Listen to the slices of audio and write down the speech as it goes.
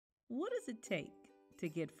What does it take to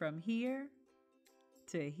get from here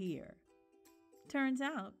to here? Turns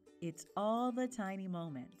out it's all the tiny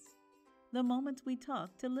moments. The moments we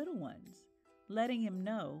talk to little ones, letting him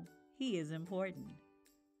know he is important.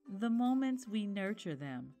 The moments we nurture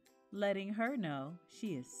them, letting her know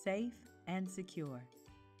she is safe and secure.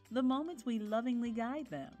 The moments we lovingly guide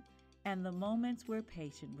them, and the moments we're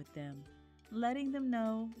patient with them, letting them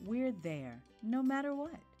know we're there no matter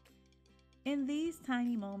what. In these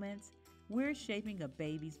tiny moments, we're shaping a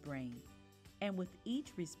baby's brain. And with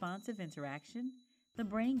each responsive interaction, the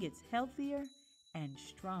brain gets healthier and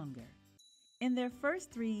stronger. In their first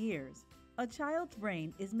 3 years, a child's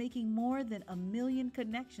brain is making more than 1 million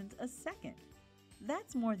connections a second.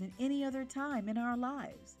 That's more than any other time in our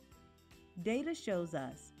lives. Data shows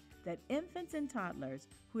us that infants and toddlers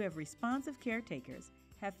who have responsive caretakers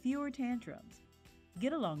have fewer tantrums,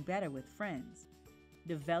 get along better with friends,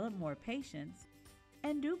 develop more patience,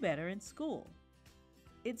 and do better in school.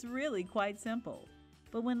 It's really quite simple,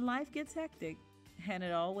 but when life gets hectic, and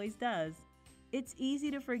it always does, it's easy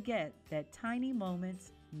to forget that tiny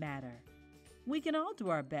moments matter. We can all do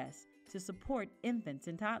our best to support infants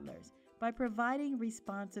and toddlers by providing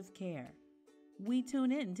responsive care. We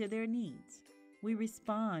tune in to their needs. We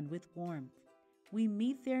respond with warmth. We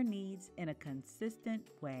meet their needs in a consistent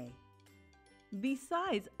way.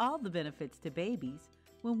 Besides all the benefits to babies,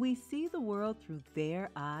 when we see the world through their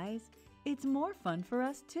eyes, it's more fun for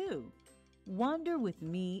us too. Wonder with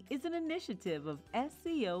Me is an initiative of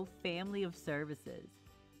SCO Family of Services.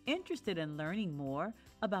 Interested in learning more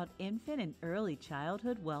about infant and early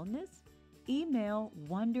childhood wellness? Email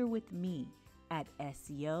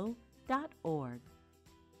wonderwithme@sco.org.